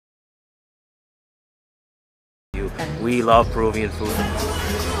We love Peruvian food.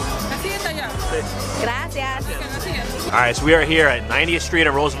 Gracias. Alright, so we are here at 90th Street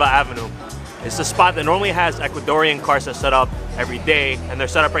and Roosevelt Avenue. It's a spot that normally has Ecuadorian carts that set up every day, and they're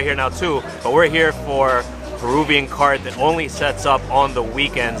set up right here now too, but we're here for Peruvian cart that only sets up on the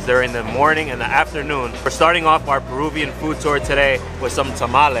weekends during the morning and the afternoon. We're starting off our Peruvian food tour today with some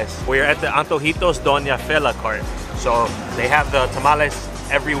tamales. We're at the Antojitos Doña Fela cart. So they have the tamales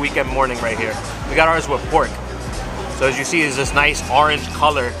every weekend morning right here. We got ours with pork. So as you see, is this nice orange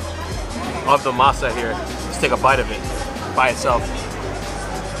color of the masa here. Let's take a bite of it by itself.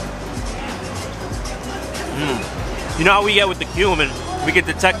 You know how we get with the cumin? We can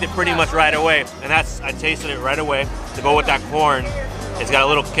detect it pretty much right away, and I tasted it right away. To go with that corn, it's got a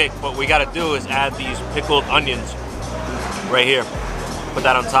little kick. What we gotta do is add these pickled onions right here. Put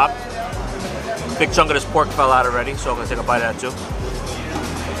that on top. Big chunk of this pork fell out already, so I'm gonna take a bite of that too.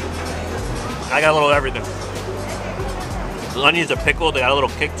 I got a little of everything. The onions are pickled, they got a little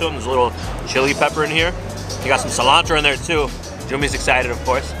kick to them. There's a little chili pepper in here. You got some cilantro in there too. Jumi's excited, of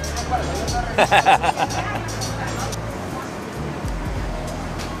course.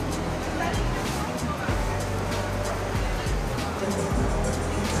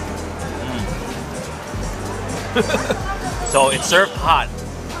 So it's served hot,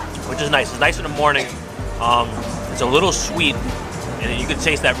 which is nice. It's nice in the morning. It's a little sweet, and you can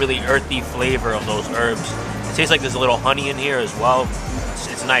taste that really earthy flavor of those herbs. It tastes like there's a little honey in here as well.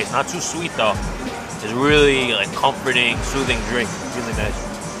 It's nice. Not too sweet though. It's really like comforting, soothing drink. Really nice.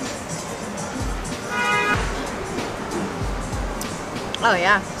 Oh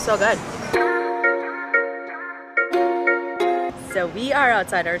yeah, so good. So we are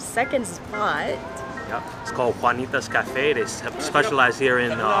outside our second spot. Yep. It's called Juanita's Cafe. They specialize here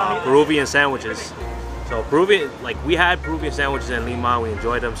in Peruvian sandwiches. So Peruvian, like we had Peruvian sandwiches in Lima, we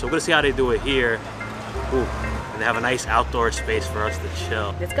enjoyed them. So we're gonna see how they do it here. Ooh. And they have a nice outdoor space for us to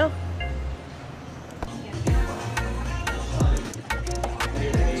chill. Let's go.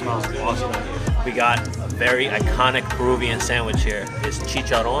 It smells awesome. We got a very iconic Peruvian sandwich here. It's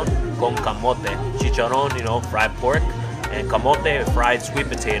chicharrón con camote. Chicharrón, you know, fried pork, and camote, fried sweet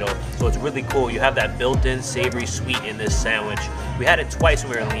potato. So it's really cool. You have that built-in savory sweet in this sandwich. We had it twice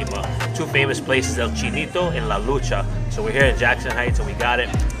when we were in Lima. Two famous places, El Chinito and La Lucha. So we're here in Jackson Heights and we got it.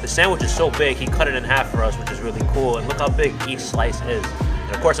 The sandwich is so big, he cut it in half for us, which is really cool. And look how big each slice is.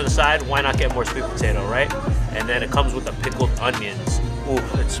 And of course on the side, why not get more sweet potato, right? And then it comes with the pickled onions. Ooh,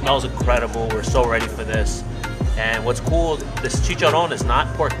 it smells incredible. We're so ready for this. And what's cool, this chicharrón is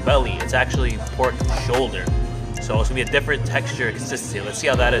not pork belly, it's actually pork shoulder. So it's gonna be a different texture and consistency. Let's see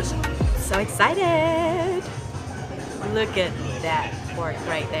how that is. So excited! Look at that pork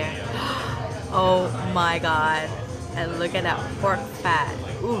right there. Oh my god. And look at that pork fat.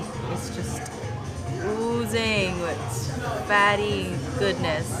 Ooh, it's just oozing with fatty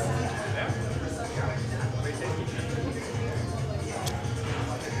goodness.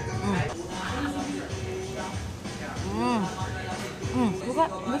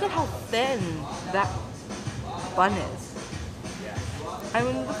 Look at how thin that bun is. I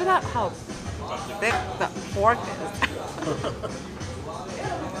mean, look at how thick the pork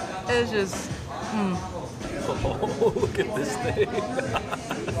is. It's just, Oh, look at this thing.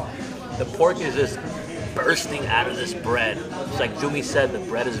 The pork is just bursting out of this bread. It's like Jumi said, the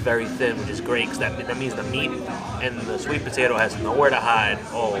bread is very thin, which is great because that means the meat and the sweet potato has nowhere to hide.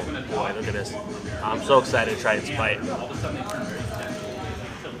 Oh boy, look at this. I'm so excited to try this bite.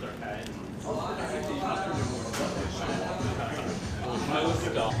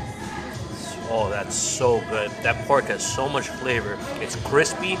 Oh, that's so good. That pork has so much flavor. It's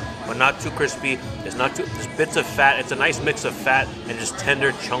crispy, but not too crispy. It's not too, there's bits of fat. It's a nice mix of fat and just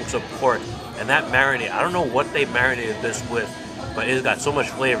tender chunks of pork. And that marinade, I don't know what they marinated this with, but it's got so much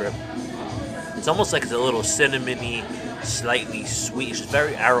flavor. It's almost like it's a little cinnamony, slightly sweet. It's just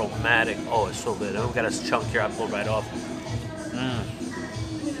very aromatic. Oh, it's so good. And we got a chunk here I pulled right off.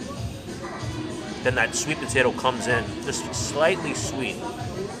 Then that sweet potato comes in, just slightly sweet.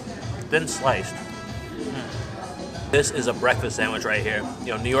 Thin sliced. This is a breakfast sandwich right here.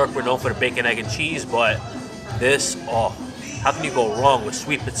 You know, New York, we're known for the bacon, egg, and cheese, but this, oh, how can you go wrong with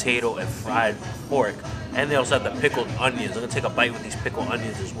sweet potato and fried pork? And they also have the pickled onions. I'm gonna take a bite with these pickled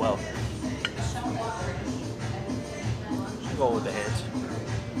onions as well. Just go with the hands.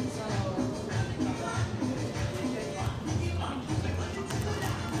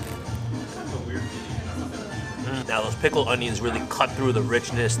 Now those pickled onions really cut through the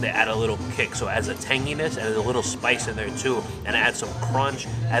richness. They add a little kick, so it adds a tanginess and there's a little spice in there too, and add some crunch.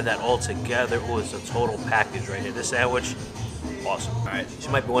 Add that all together. Oh, it's a total package right here. This sandwich, awesome. All right, you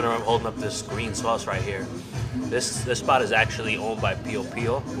might be wondering, I'm holding up this green sauce right here. This spot is actually owned by Pio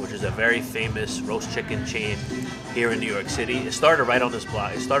Pio, which is a very famous roast chicken chain here in New York City. It started right on this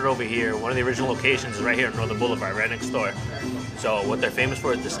block. It started over here. One of the original locations is right here on Northern Boulevard, right next door. So what they're famous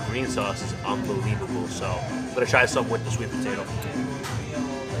for is this green sauce is unbelievable. So I'm gonna try some with the sweet potato.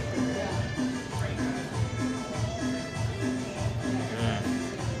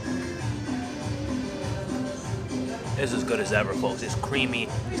 It's as good as ever, folks. It's creamy.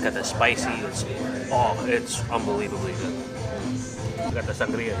 It's got the spicy. It's unbelievably good. We got the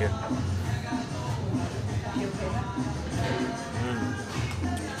sangria here.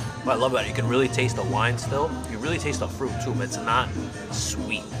 But I love that. You can really taste the wine still. You really taste the fruit too, but it's not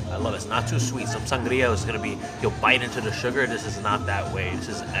sweet. I love it. It's not too sweet. Some sangria is gonna be, you'll bite into the sugar. This is not that way. This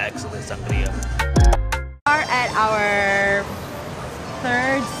is excellent sangria. We are at our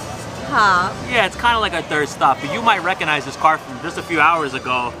third stop. Yeah, it's kind of like our third stop, but you might recognize this cart from just a few hours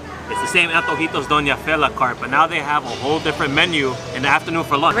ago. It's the same Antojitos Doña Fela cart, but now they have a whole different menu in the afternoon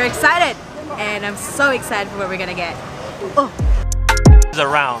for lunch. We're excited, and I'm so excited for what we're gonna get. Oh. There's a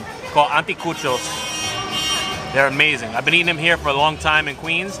round called Anticuchos. They're amazing. I've been eating them here for a long time in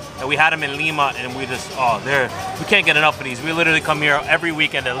Queens, and we had them in Lima, and we can't get enough of these. We literally come here every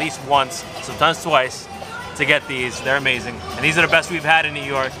weekend at least once, sometimes twice, to get these. They're amazing. And these are the best we've had in New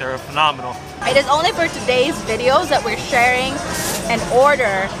York. They're phenomenal. It is only for today's videos that we're sharing an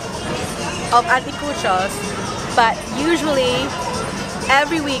order of anticuchos, but usually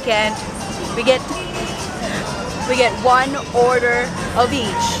every weekend we get one order of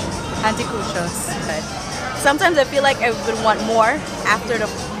each anticuchos. But sometimes I feel like I would want more after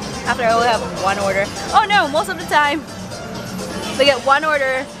I only have one order. Oh no, most of the time we get one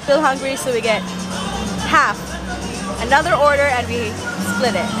order, feel hungry, so we get half, another order, and we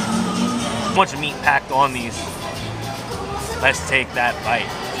split it. So much meat packed on these. Let's take that bite.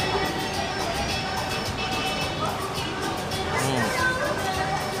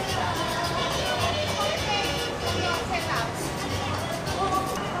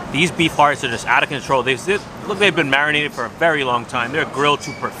 These beef hearts are just out of control. They've been marinated for a very long time. They're grilled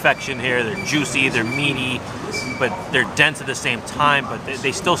to perfection here. They're juicy, they're meaty, but they're dense at the same time, but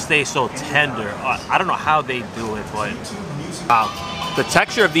they still stay so tender. I don't know how they do it, but wow. The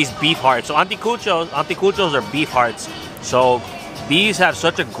texture of these beef hearts, so anticuchos are beef hearts. So these have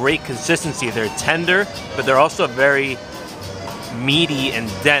such a great consistency. They're tender, but they're also very meaty and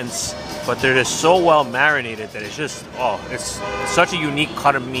dense. But they're just so well marinated that it's just, it's such a unique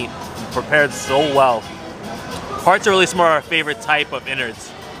cut of meat, prepared so well. Hearts are really some of our favorite type of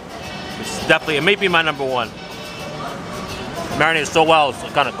innards. It's definitely, it may be my number one. Marinated so well, it's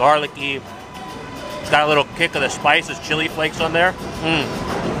kind of garlicky. It's got a little kick of the spices, chili flakes on there.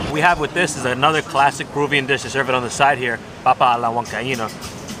 What we have with this is another classic Peruvian dish. They serve it on the side here, papa a la huancaína.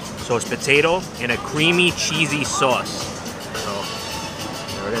 So it's potato in a creamy, cheesy sauce.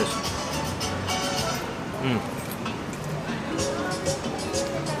 So there it is.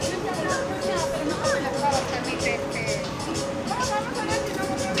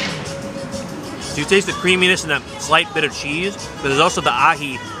 So you taste the creaminess and that slight bit of cheese, but there's also the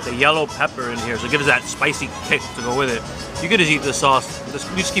ají, the yellow pepper in here, so it gives that spicy kick to go with it. You could just eat the sauce.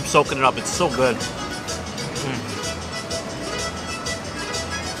 You just keep soaking it up. It's so good.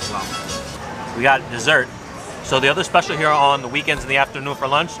 Wow. We got dessert. So the other special here on the weekends in the afternoon for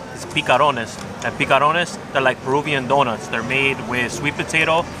lunch is picarones. And picarones, they're like Peruvian donuts. They're made with sweet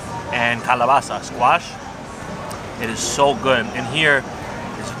potato and calabaza, squash. It is so good. And here,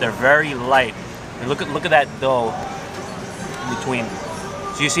 they're very light. And look at that dough in between.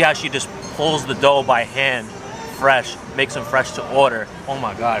 So you see how she just pulls the dough by hand, fresh, makes them fresh to order. Oh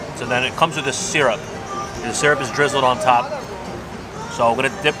my God. So then it comes with this syrup. The syrup is drizzled on top. So I'm gonna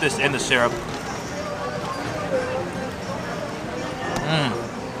dip this in the syrup.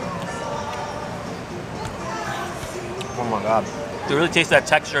 Oh my God. You really taste that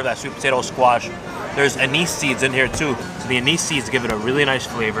texture of that sweet potato squash. There's anise seeds in here too. So the anise seeds give it a really nice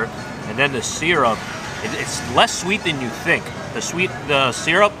flavor. And then the syrup, it's less sweet than you think. The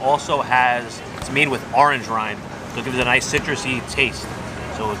syrup also it's made with orange rind. So it gives it a nice citrusy taste.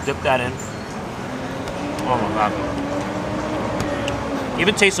 So we'll dip that in. Oh my God.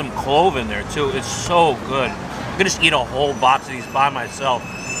 Even taste some clove in there too. It's so good. I could just eat a whole box of these by myself.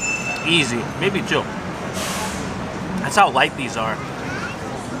 Easy, maybe two. That's how light these are.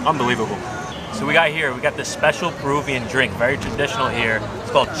 Unbelievable. So we got this special Peruvian drink, very traditional here.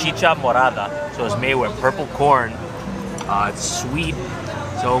 It's called chicha morada. So it's made with purple corn. It's sweet.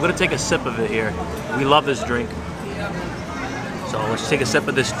 So we're gonna take a sip of it here. We love this drink. So let's take a sip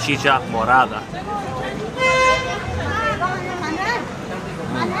of this chicha morada.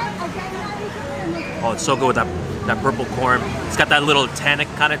 Oh, it's so good with that purple corn. It's got that little tannic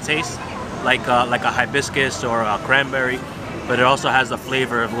kind of taste, like a hibiscus or a cranberry, but it also has the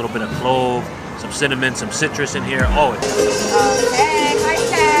flavor of a little bit of clove, some cinnamon, some citrus in here. Oh, Hey, hi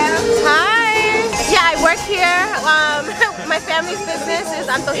Sam. Hi. Yeah, I work here. My family's business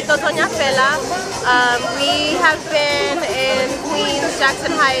is Antojito Doña Fela. We have been in Queens,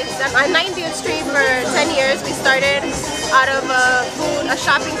 Jackson Heights, on 90th Street for 10 years. We started out of a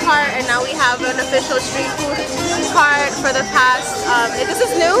shopping cart, and now we have an official street food cart for the past, this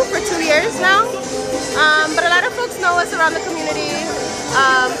is new for 2 years now. But a lot of folks know us around the community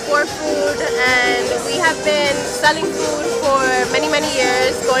for food, and we have been selling food for many, many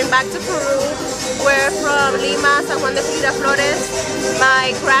years, going back to Peru. We're from Lima, San Juan de Miraflores.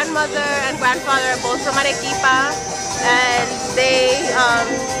 My grandmother and grandfather are both from Arequipa, and they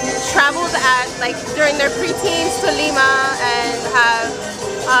traveled during their preteens to Lima and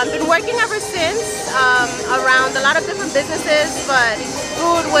have been working ever since around a lot of different businesses, but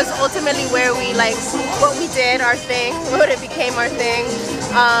food was ultimately where we what we did, our thing, what it became our thing.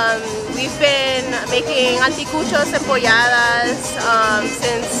 We've been making anticuchos and polladas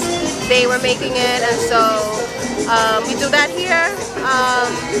since they were making it, and so we do that here.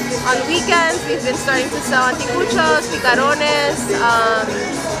 On weekends, we've been starting to sell anticuchos, picarones,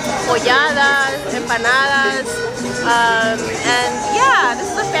 polladas, empanadas, and yeah,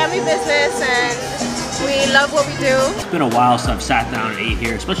 this is a family business, and we love what we do. it's been a while since I've sat down and ate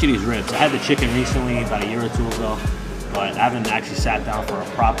here, especially these ribs. I had the chicken recently, about a year or two ago, but I haven't actually sat down for a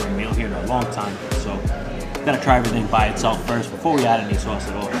proper meal here in a long time. So gotta try everything by itself first before we add any sauce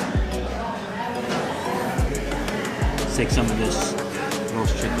at all. Let's take some of this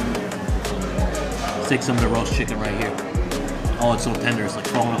roast chicken. Let's take some of the roast chicken right here. Oh, it's so tender, it's like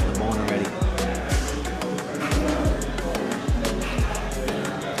falling off the bone already.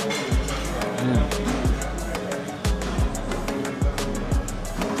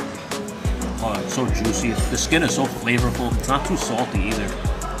 Oh, it's so juicy. The skin is so flavorful. It's not too salty either.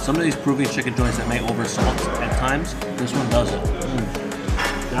 Some of these Peruvian chicken joints that may over salt at times, this one doesn't.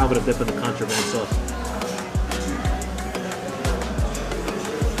 Now I'm gonna dip in the contraband sauce.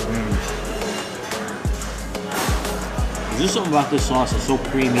 There's just something about this sauce. It's so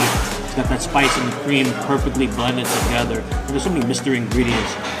creamy. It's got that spice and the cream perfectly blended together. And there's so many mystery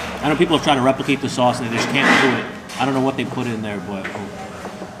ingredients. I know people have tried to replicate the sauce and they just can't do it. I don't know what they put in there, but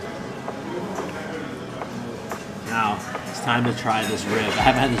now it's time to try this rib. I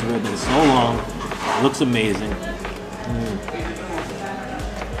haven't had this rib in so long. It looks amazing.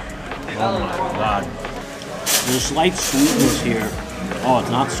 Oh my god. There's a slight sweetness here. Oh,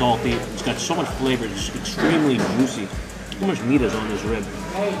 it's not salty. It's got so much flavor. It's extremely juicy. How much meat is on this rib?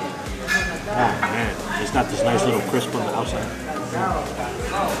 Oh man, it's got this nice little crisp on the outside.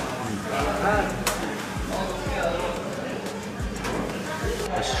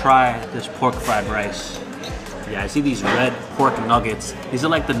 Let's try this pork fried rice. Yeah, I see these red pork nuggets. These are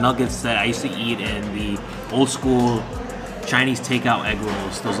like the nuggets that I used to eat in the old school Chinese takeout egg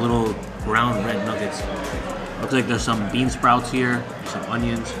rolls. Those little brown red nuggets. Looks like there's some bean sprouts here, some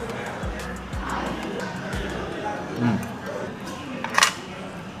onions.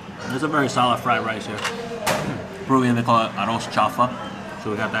 There's a very solid fried rice here. Peruvian, they call it arroz chafa.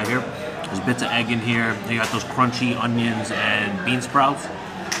 So we got that here. There's bits of egg in here. You got those crunchy onions and bean sprouts.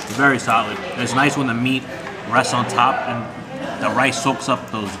 Very solid. It's nice when the meat rests on top and the rice soaks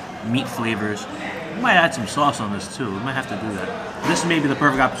up those meat flavors. We might add some sauce on this too. We might have to do that. This is maybe the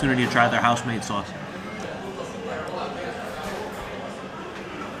perfect opportunity to try their house-made sauce.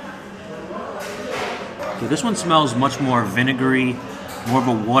 Okay, this one smells much more vinegary, more of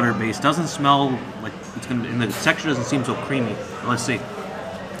a water base. Doesn't smell like it's gonna, and the texture doesn't seem so creamy. Let's see.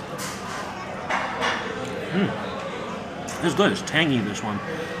 It's good. It's tangy, this one.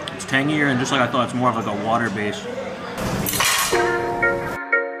 It's tangier, and just like I thought, it's more of like a water base.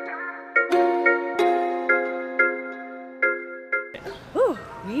 Whew,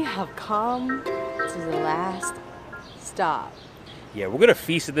 we have come to the last stop. Yeah, we're gonna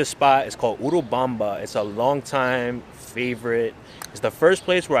feast at this spot. It's called Urubamba. It's a long-time favorite. It's the first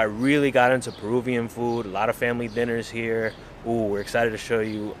place where I really got into Peruvian food. A lot of family dinners here. Ooh, we're excited to show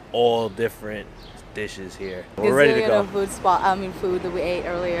you all different dishes here. We're ready to go. Food that we ate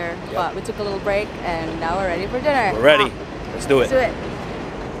earlier, but we took a little break and now we're ready for dinner. We're ready. Let's do it. Let's do it.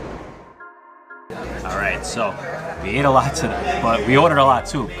 All right, so we ate a lot today, but we ordered a lot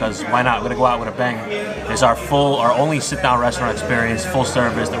too, because why not? We're gonna go out with a bang. It's our only sit-down restaurant experience, full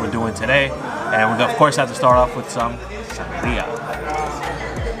service that we're doing today, and we of course have to start off with some sangria.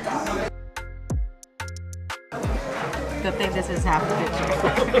 Good thing this is half the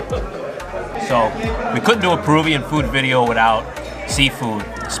picture. So we couldn't do a Peruvian food video without seafood,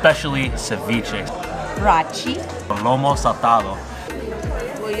 especially ceviche. Rachi. Lomo saltado.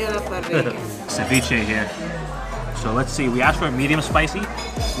 Ceviche here. So let's see, we asked for a medium spicy.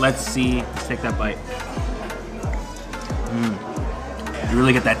 Let's see, let's take that bite. You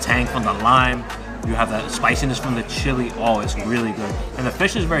really get that tang from the lime. You have that spiciness from the chili. Oh, it's really good. And the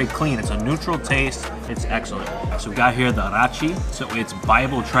fish is very clean. It's a neutral taste. It's excellent. So we got here the rachi. So it's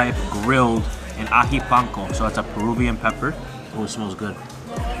Bible tripe grilled in ají panko. So it's a Peruvian pepper. Oh, it smells good.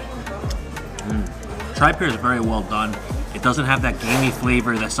 Tripe here is very well done. It doesn't have that gamey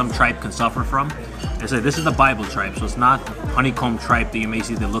flavor that some tripe can suffer from. I said this is the Bible tripe, so it's not honeycomb tripe that you may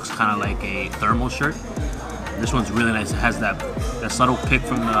see that looks kind of like a thermal shirt. This one's really nice. It has that subtle kick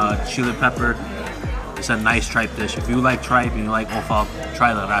from the chili pepper. It's a nice tripe dish. If you like tripe and you like offal,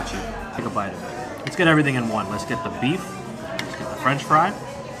 try the rachi. Take a bite of it. Let's get everything in one. Let's get the beef, let's get the French fry,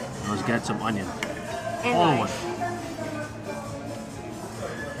 and let's get some onion. All in one.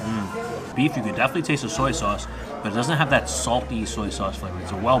 Beef, you can definitely taste the soy sauce, but it doesn't have that salty soy sauce flavor.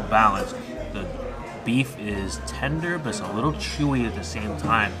 It's a well balanced. The beef is tender, but it's a little chewy at the same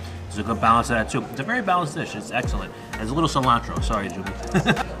time. There's a good balance of that too. It's a very balanced dish. It's excellent. There's a little cilantro. Sorry, Julie.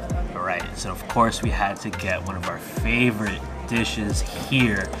 All right, so of course we had to get one of our favorite dishes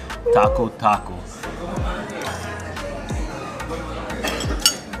here, taco taco.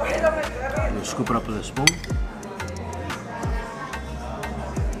 We'll scoop it up with a spoon.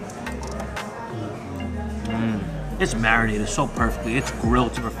 It's marinated so perfectly. It's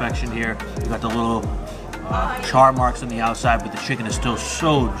grilled to perfection here. You got the little char marks on the outside, but the chicken is still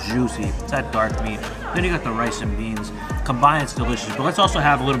so juicy. It's that dark meat. Then you got the rice and beans. Combined, it's delicious. But let's also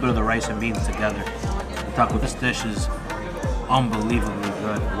have a little bit of the rice and beans together. This dish is unbelievably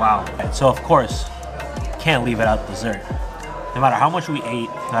good. Wow. So of course, can't leave it out dessert. No matter how much we ate,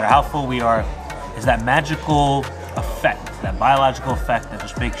 no matter how full we are, is that magical effect, that biological effect that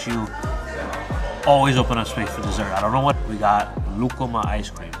just makes you always open up space for dessert. I don't know what we got. Lucuma ice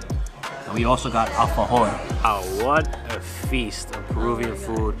cream. And we also got alfajor. Oh, what a feast of Peruvian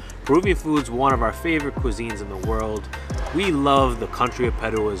food. Peruvian food's one of our favorite cuisines in the world. We love the country of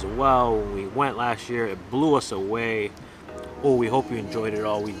Peru as well. When we went last year, it blew us away. Oh, we hope you enjoyed it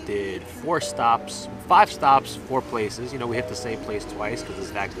all. We did 5 stops, 4 places. You know, we hit the same place twice because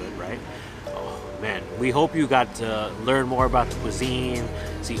it's that good, right? Oh man, we hope you got to learn more about the cuisine,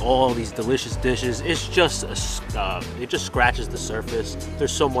 see all these delicious dishes. It's just, it just scratches the surface.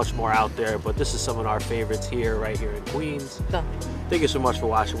 There's so much more out there, but this is some of our favorites here, right here in Queens. Thank you so much for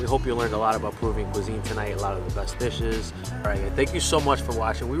watching. We hope you learned a lot about Peruvian cuisine tonight, a lot of the best dishes. All right, thank you so much for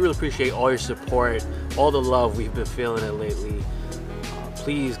watching. We really appreciate all your support, all the love we've been feeling it lately.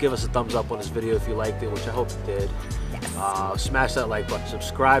 Please give us a thumbs up on this video if you liked it, which I hope you did. Smash that like button,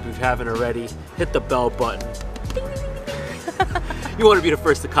 subscribe if you haven't already, hit the bell button. You want to be the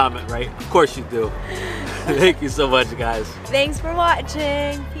first to comment, right? Of course you do. Thank you so much, guys. Thanks for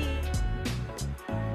watching. Peace.